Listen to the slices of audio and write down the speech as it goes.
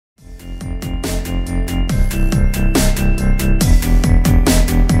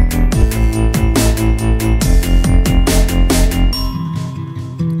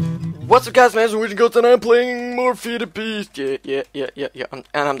What's up guys, man, it's NorwegianGhost and I'm playing more FTB. Yeah, and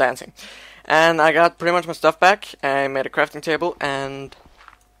I'm dancing. And I got pretty much my stuff back. I made a crafting table and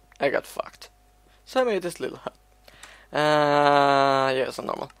I got fucked. So I made this little hut. Yeah, it's not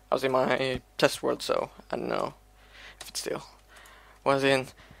normal. I was in my test world, so I don't know if it still was in,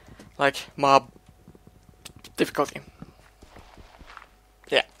 like, mob difficulty.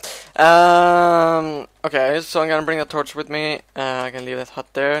 Yeah. Okay, so I'm gonna bring the torch with me. I can leave that hut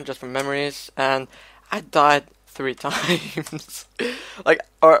there just for memories. And I died 3 times. I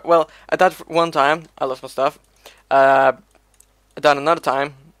died one time. I lost my stuff. I died another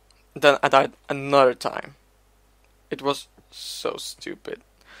time. Then I died another time. It was so stupid.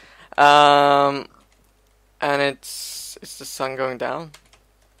 And it's the sun going down.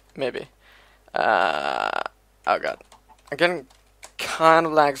 Maybe. Oh god, I'm getting kind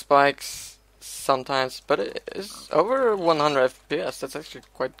of lag spikes sometimes, but it is over 100 FPS. That's actually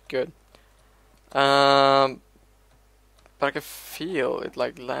quite good. But I can feel it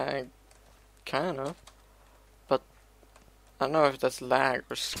like lag, kind of. But I don't know if that's lag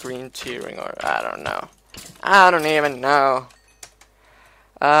or screen tearing or I don't know. I don't even know.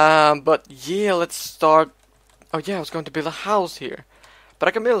 But yeah, let's start. Oh yeah, I was going to build a house here, but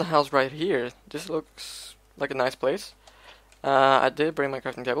I can build a house right here. This looks like a nice place. I did bring my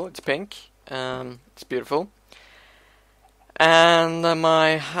crafting table. It's pink. It's beautiful. And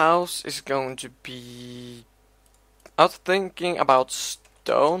my house is going to be... I was thinking about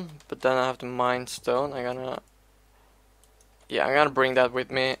stone, but then I have to mine stone. I'm gonna bring that with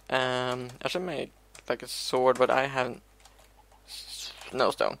me. I should make like a sword, but I haven't...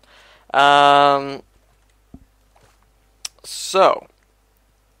 No stone. So,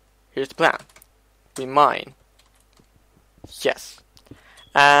 here's the plan. We mine. Yes.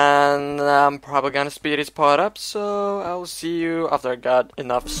 And I'm probably gonna speed this part up, so I'll see you after I got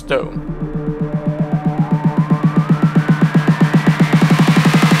enough stone.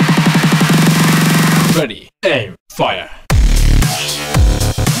 Ready, aim, fire.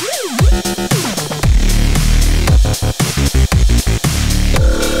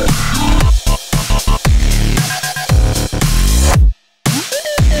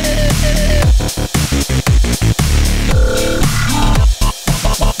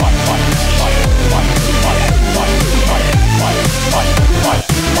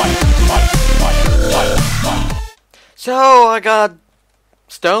 So I got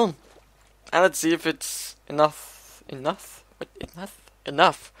stone, and let's see if it's enough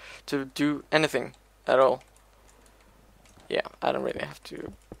to do anything at all. Yeah, I don't really have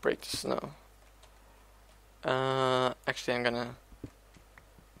to break the snow. Actually, I'm gonna.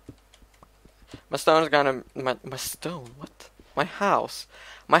 My stone is gonna my stone. What? My house.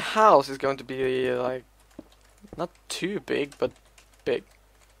 My house is going to be like not too big, but big.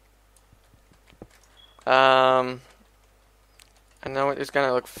 I know it's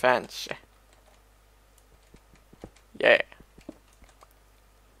gonna look fancy. Yeah.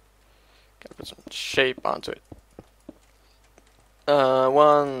 Gotta put some shape onto it.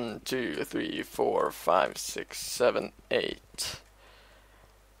 1, 2, 3, 4, 5, 6, 7, 8,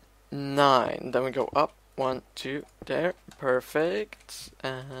 9. Then we go up. 1, 2, there. Perfect.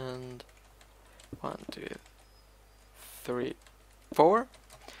 And 1, 2, 3, 4.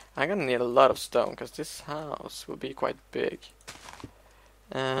 I'm gonna need a lot of stone because this house will be quite big.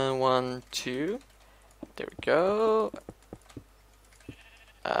 And 1, 2. There we go.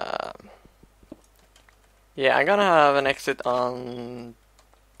 Yeah, I'm gonna have an exit on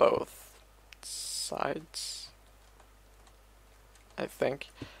both sides, I think.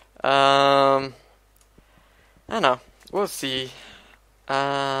 I don't know. We'll see.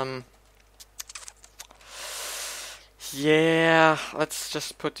 Yeah, let's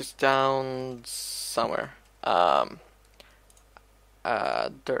just put this down somewhere.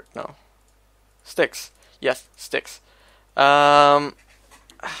 Dirt, no. Sticks. Yes, sticks. God.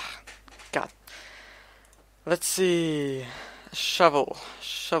 Let's see. A shovel.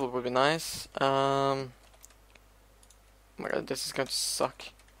 Shovel would be nice. Oh my god, this is going to suck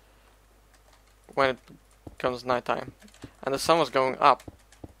when it becomes nighttime. And the sun was going up,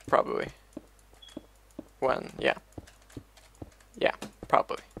 probably. When, yeah. Yeah,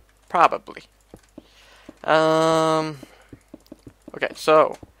 probably. Probably. Okay,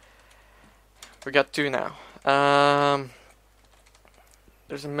 so we got 2 now.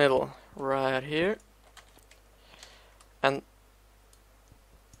 There's a middle right here. And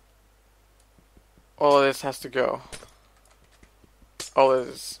all of this has to go. All of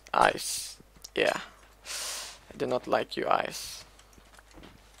this ice. Yeah. I do not like you, ice.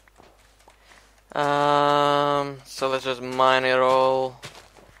 So let's just mine it all.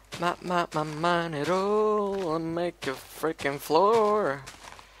 My mind at all and make a freaking floor.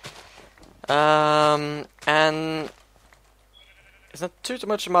 And it's not too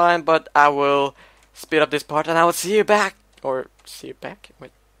much of mine, but I will speed up this part and I will see you back. Or see you back?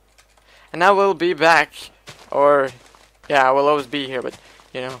 Wait. And I will be back. Or yeah, I will always be here, but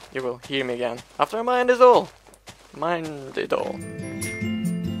you know, you will hear me again after I mind it all. Mind it all.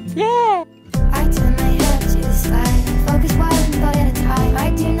 Yeah! I turn my head to the sky, focus one thought at a time.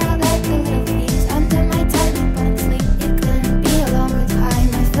 I do not let the little things under my tongue but sleep. It couldn't be a longer time.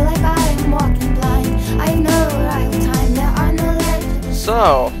 I feel like I am walking blind. I have no arrival time. There are no legends.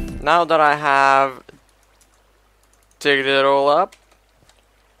 So, now that I have digged it all up,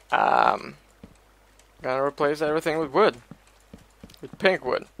 gonna replace everything with wood. With pink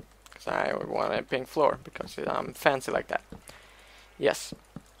wood. Because I want a pink floor, because I'm fancy like that. Yes.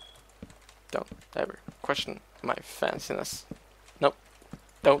 Don't ever question my fanciness. Nope.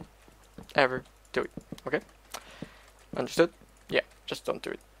 Don't ever do it. Okay? Understood? Yeah, just don't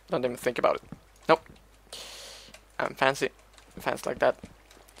do it. Don't even think about it. Nope. I'm fancy. I'm fancy like that.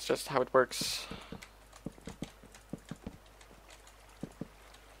 It's just how it works.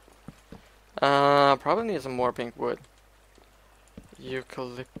 Probably need some more pink wood.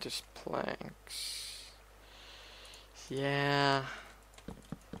 Eucalyptus planks. Yeah.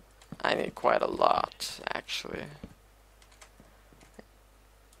 I need quite a lot, actually.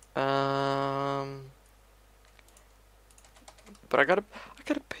 But I got a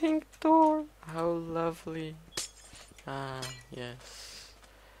pink door. How lovely. Yes.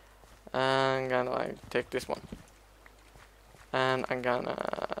 I'm gonna like take this one. And I'm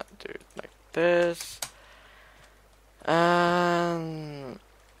gonna do it like this. And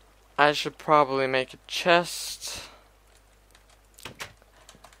I should probably make a chest.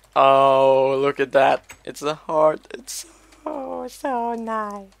 Oh, look at that. It's a heart. It's so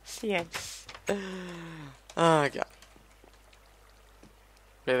nice. Yes. Oh, God.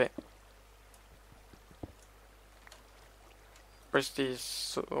 Really? Where's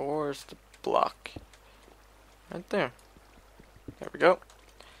the block? Right there. There we go.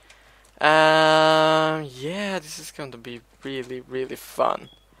 Yeah, this is going to be really, really fun.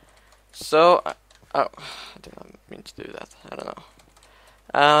 So, oh, I did not mean to do that. I don't know.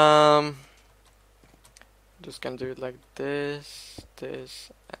 Just gonna do it like this, this,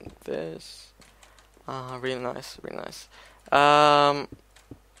 and this. Really nice, really nice.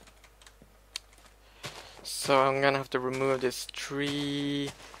 So I'm gonna have to remove this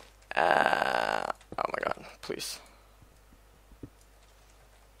tree. Oh my god, please.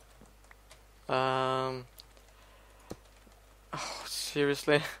 Oh,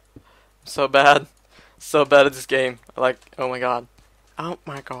 seriously? I'm so bad. So bad at this game. Like, oh my god. Oh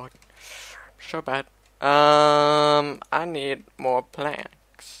my god. So bad. I need more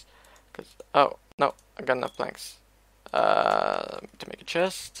planks. Oh, no, I got enough planks. To make a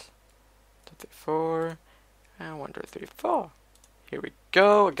chest. 2, 3, 4. And 1, 2, 3, 4. Here we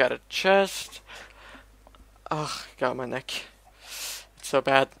go. I got a chest. Oh, got my neck. It's so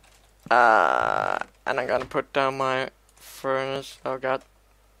bad. And I'm gonna put down my furnace. Oh god.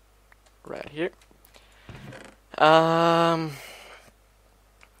 Right here.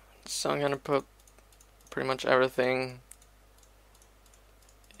 So I'm gonna put pretty much everything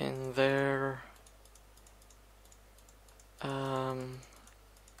in there. And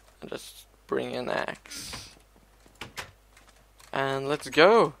just bring an axe. And let's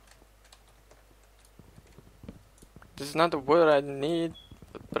go! This is not the wood I need,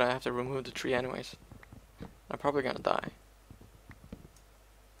 but I have to remove the tree anyways. I'm probably gonna die.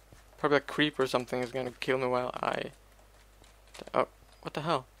 Probably a creeper or something is gonna kill me while I... Oh, what the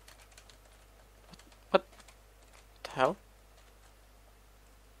hell? What the hell?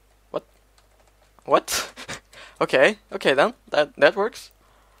 What? Okay, okay then. That works.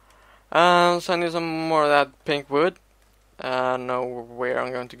 So I need some more of that pink wood. I don't know where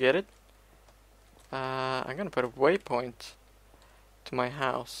I'm going to get it. I'm gonna put a waypoint to my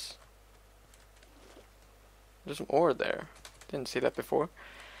house. There's some ore there. Didn't see that before.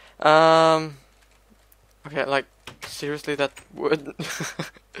 Okay, like seriously, that wood.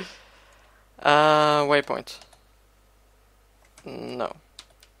 Waypoint. No.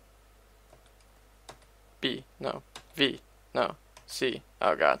 B. No. V. No. C.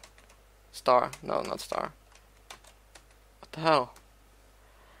 Oh god. Star. No, not star. What the hell?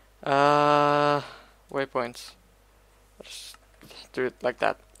 Waypoints. Just do it like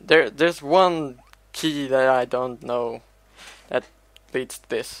that. There's one key that I don't know that leads to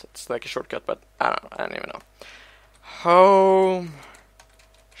this. It's like a shortcut, but I don't even know. Home.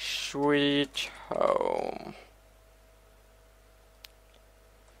 Sweet home.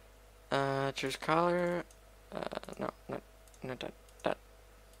 Choose color. No, not that. That.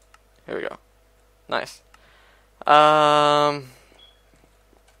 Here we go. Nice.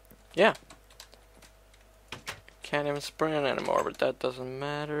 Yeah. Can't even sprint anymore, but that doesn't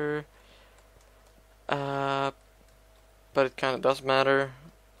matter. But it kind of does matter.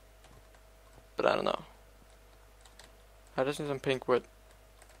 But I don't know. I just need some pink wood.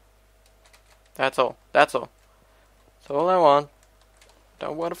 That's all. That's all. That's all I want.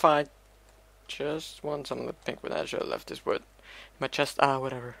 Don't want to fight. Just want some of the pink wood. I should have left this wood in my chest. Ah,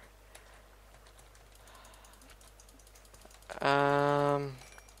 whatever.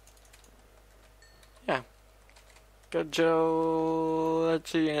 Yeah. Good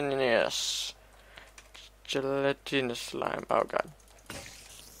gelatinous. Gelatinous slime. Oh god.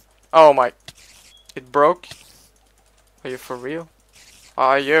 Oh my. It broke? Are you for real?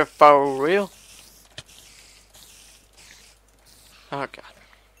 Are you for real? Oh god.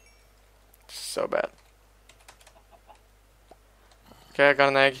 So bad. Okay, I got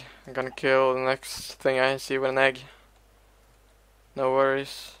an egg. I'm gonna kill the next thing I see with an egg. No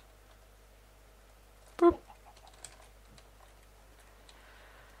worries. Boop.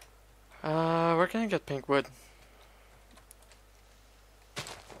 Where can I get pink wood?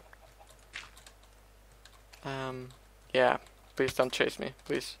 Yeah. Please don't chase me,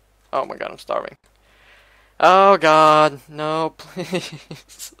 please. Oh my god, I'm starving. Oh god, no,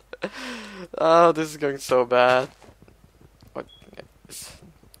 please. Oh, this is going so bad. What?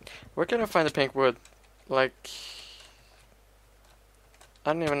 Where can I find the pink wood? Like,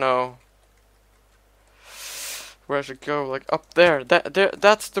 I don't even know where I should go. Like up there.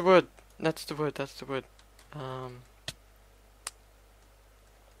 That's the wood. That's the wood. That's the wood.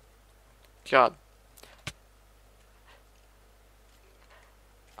 God.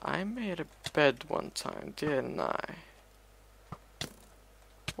 I made a bed one time, didn't I?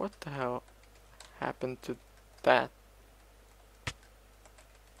 What the hell happened to that?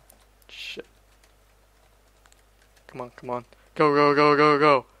 Shit. Come on, come on. Go, go, go, go,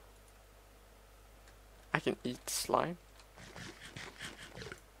 go. I can eat slime?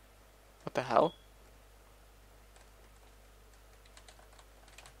 What the hell?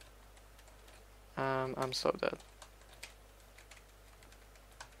 I'm so dead.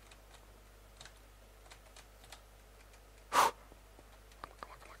 Come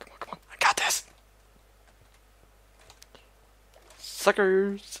on. I got this!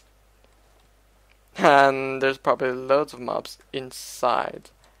 Suckers! And there's probably loads of mobs inside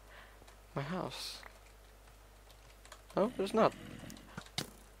my house. No, there's not.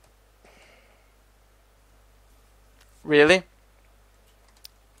 Really?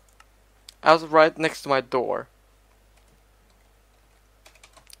 I was right next to my door.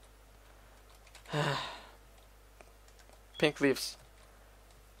 Pink leaves.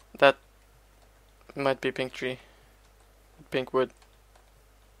 That might be pink tree. Pink wood.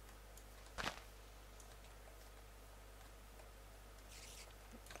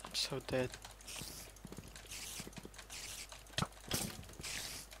 I'm so dead.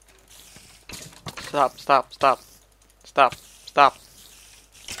 Stop, stop, stop. Stop, stop.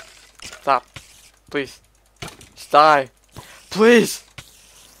 Stop. Please. Just die. Please!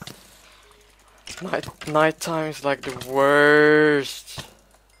 Nighttime is like the worst.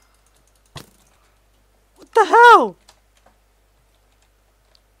 What the hell?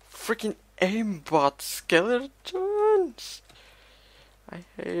 Freaking aimbot skeletons. I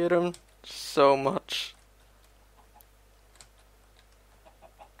hate them so much.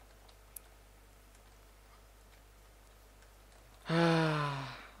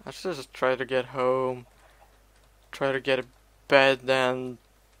 I should just try to get home. Try to get a bed and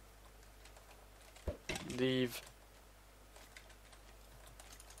leave.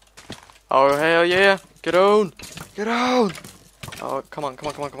 Oh hell yeah! Get on! Get on! Oh come on, come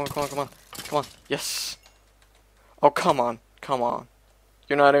on, come on, come on, come on, come on. Come on. Yes! Oh come on, come on.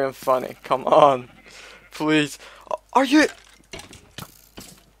 You're not even funny. Come on. Please. Are you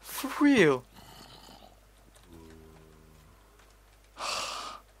for real?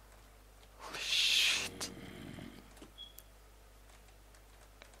 Holy shit.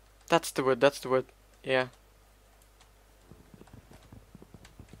 That's the wood, that's the wood. Yeah.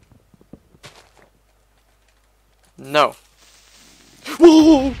 No.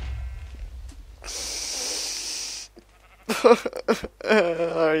 Whoa!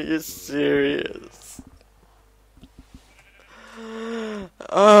 Are you serious?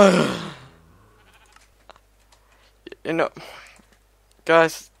 You know,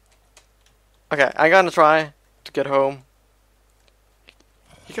 guys. Okay, I'm gonna try to get home.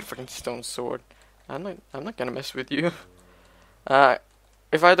 You got a freaking stone sword. I'm not gonna mess with you.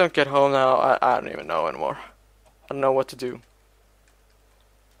 if I don't get home now, I don't even know anymore. I don't know what to do.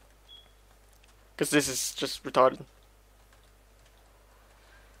 Because this is just retarded.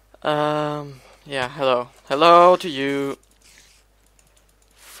 Yeah, hello. Hello to you.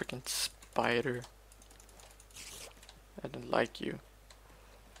 Freaking spider. I don't like you.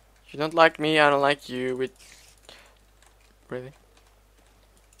 You don't like me, I don't like you. With really?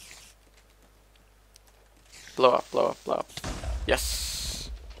 Blow up, blow up, blow up. Yes.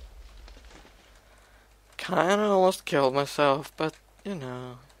 Kinda almost killed myself, but you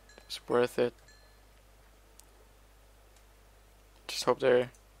know, it's worth it. Just hope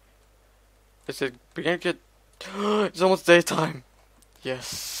there. Is it beginning to get? It's almost daytime.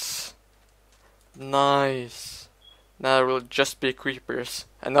 Yes. Nice. Now there will just be creepers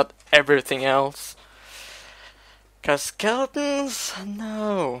and not everything else. Cause skeletons?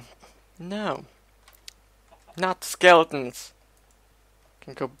 No. No. Not skeletons.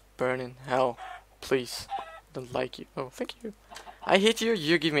 Can go burn in hell. Please. Don't like you. Oh, thank you. I hit you,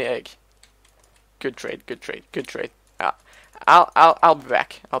 you give me egg. Good trade, good trade, good trade. I'll be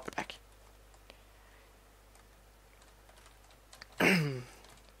back. I'll be back.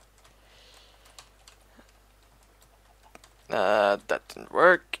 That didn't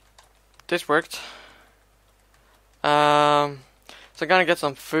work. This worked. So I'm gonna get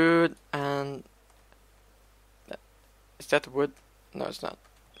some food and... Is that wood? No, it's not.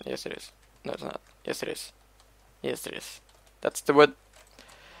 Yes, it is. No, it's not. Yes, it is. Yes, it is. That's the wood.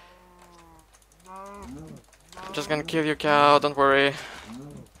 I'm just gonna kill you, cow. Don't worry.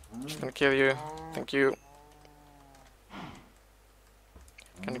 Just gonna kill you. Thank you.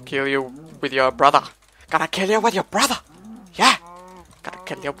 Gonna kill you with your brother. Gonna kill you with your brother. Yeah. Gonna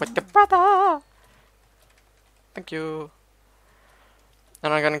kill you with your brother. Thank you.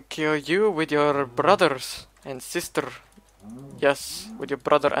 And I'm gonna kill you with your brothers and sister. Yes, with your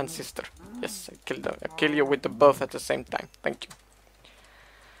brother and sister. Yes, I kill you with the both at the same time. Thank you.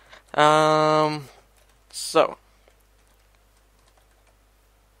 So.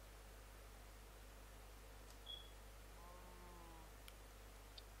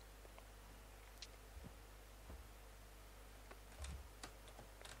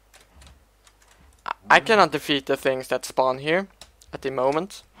 I cannot defeat the things that spawn here at the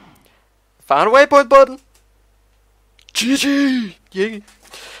moment. Found a waypoint button. GG! Yeah.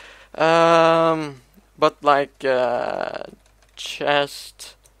 But like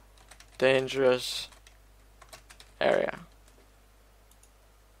chest, dangerous area.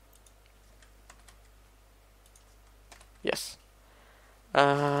 Yes.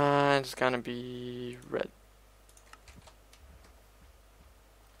 It's gonna be red.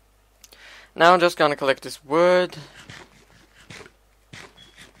 Now I'm just gonna collect this wood.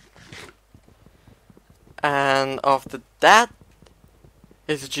 And after that,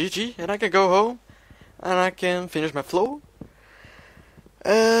 it's GG, and I can go home, and I can finish my floor.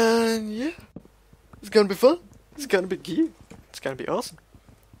 And yeah, it's gonna be fun. It's gonna be cute. It's gonna be awesome.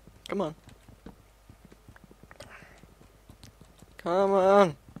 Come on. Come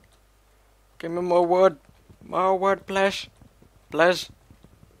on. Give me more wood. More wood, please. Please.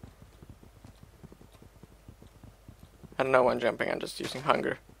 I don't know when jumping, I'm just using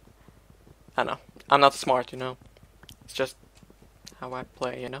hunger. I know. I'm not smart, you know. It's just how I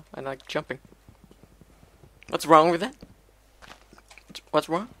play, you know. I like jumping. What's wrong with that? What's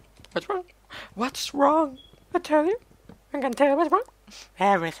wrong? What's wrong? What's wrong? I tell you. I'm gonna tell you what's wrong.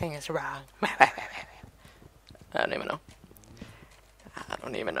 Everything is wrong. I don't even know. I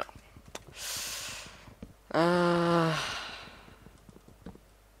don't even know.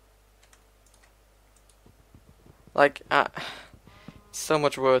 Like, so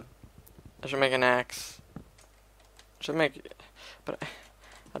much wood. I should make an axe. But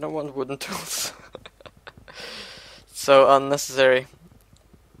I don't want wooden tools. So unnecessary.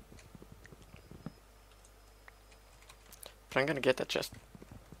 But I'm gonna get that chest.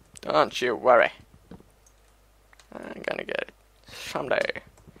 Don't you worry. I'm gonna get it someday.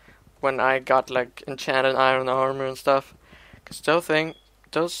 When I got like enchanted iron armor and stuff. Cause those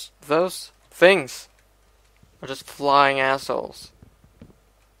things are just flying assholes.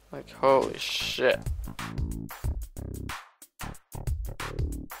 Like, holy shit.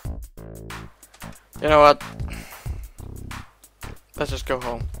 You know what? Let's just go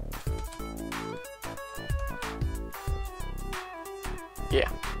home. Yeah,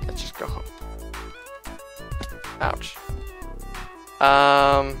 let's just go home. Ouch.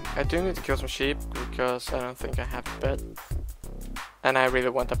 I do need to kill some sheep because I don't think I have a bed. And I really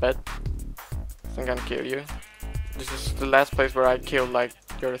want a bed. So I'm gonna kill you. This is the last place where I killed like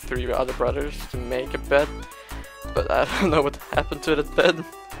your 3 other brothers to make a bed. but I don't know what happened to that bed.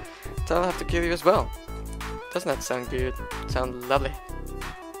 So I'll have to kill you as well. Doesn't that sound good? Sound lovely?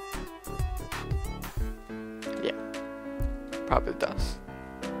 Yeah, probably does.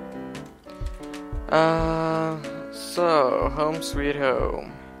 So, home sweet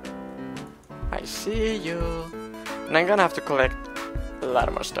home. I see you. And I'm gonna have to collect a lot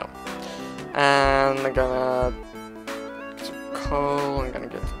of more stone. And I'm gonna get some coal, I'm gonna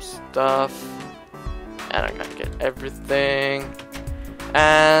get some stuff. And I'm gonna get everything.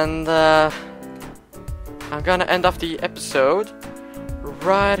 And I'm gonna end off the episode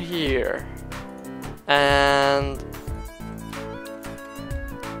right here. And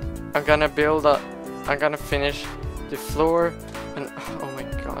I'm gonna finish the floor. And oh my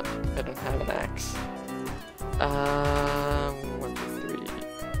god, I don't have an axe. 1, 2, 3.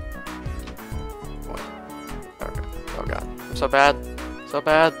 1. Oh god, I'm so bad. So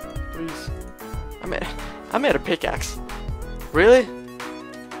bad. Please. I made a pickaxe. Really?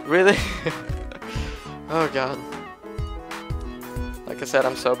 Really? Oh god. Like I said,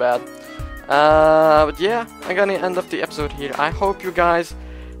 I'm so bad. But yeah, I'm gonna end up the episode here. I hope you guys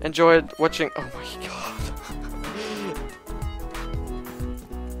enjoyed watching. Oh my god.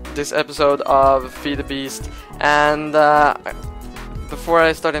 This episode of Feed the Beast. And before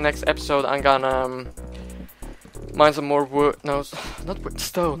I start the next episode, I'm gonna mine some more wood. No, not wood,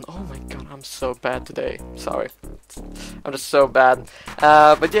 stone. Oh my god, I'm so bad today. Sorry. I'm just so bad.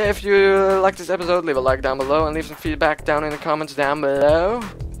 But yeah, if you like this episode, leave a like down below and leave some feedback down in the comments down below.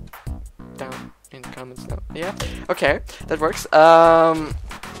 Down in the comments down. Yeah. Okay, that works.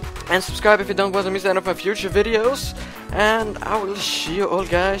 And subscribe if you don't want to miss any of my future videos. And I will see you all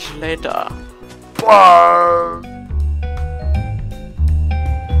guys later. Bye!